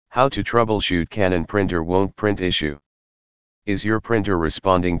How to troubleshoot Canon printer won't print issue. Is your printer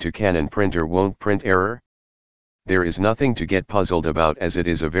responding to Canon printer won't print error? There is nothing to get puzzled about, as it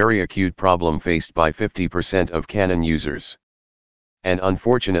is a very acute problem faced by 50% of Canon users. And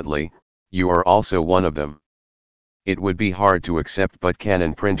unfortunately, you are also one of them. It would be hard to accept, but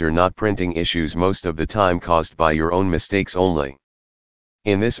Canon printer not printing issues most of the time caused by your own mistakes only.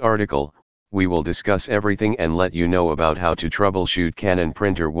 In this article, we will discuss everything and let you know about how to troubleshoot Canon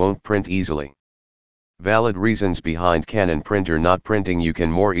printer won't print easily. Valid reasons behind Canon printer not printing. You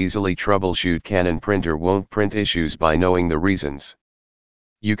can more easily troubleshoot Canon printer won't print issues by knowing the reasons.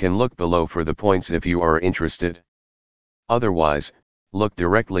 You can look below for the points if you are interested. Otherwise, look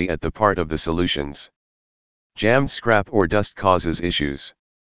directly at the part of the solutions. Jammed scrap or dust causes issues.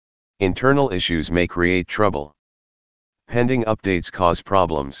 Internal issues may create trouble. Pending updates cause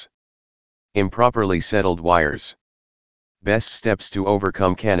problems. Improperly settled wires. Best steps to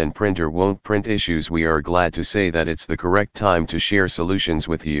overcome Canon printer won't print issues. We are glad to say that it's the correct time to share solutions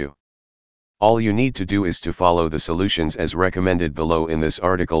with you. All you need to do is to follow the solutions as recommended below in this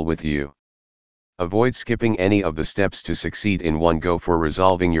article with you. Avoid skipping any of the steps to succeed in one go for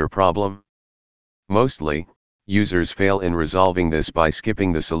resolving your problem. Mostly, users fail in resolving this by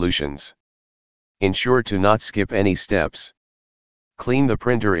skipping the solutions. Ensure to not skip any steps. Clean the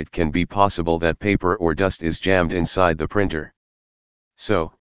printer. It can be possible that paper or dust is jammed inside the printer.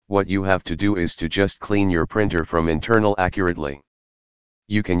 So, what you have to do is to just clean your printer from internal accurately.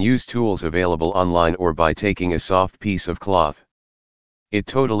 You can use tools available online or by taking a soft piece of cloth. It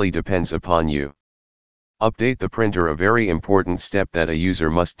totally depends upon you. Update the printer. A very important step that a user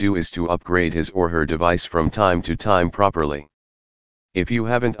must do is to upgrade his or her device from time to time properly. If you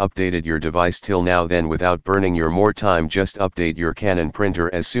haven't updated your device till now, then without burning your more time, just update your Canon printer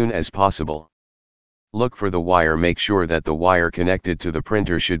as soon as possible. Look for the wire. Make sure that the wire connected to the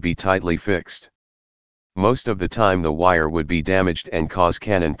printer should be tightly fixed. Most of the time the wire would be damaged and cause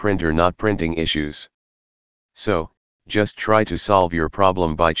Canon printer not printing issues. So, just try to solve your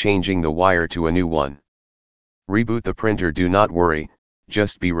problem by changing the wire to a new one. Reboot the printer. Do not worry,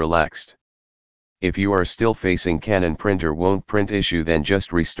 just be relaxed. If you are still facing Canon printer won't print issue, then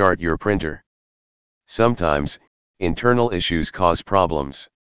just restart your printer. Sometimes, internal issues cause problems.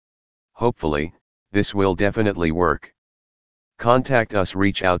 Hopefully, this will definitely work. Contact us.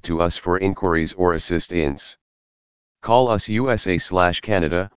 Reach out to us for inquiries or assistance. Call us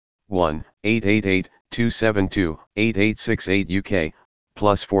USA/Canada, 1-888-272-8868 UK,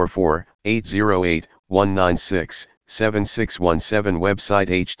 +44 808 196 7617. Website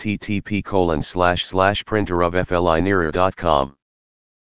http://printerofFLIneera.com.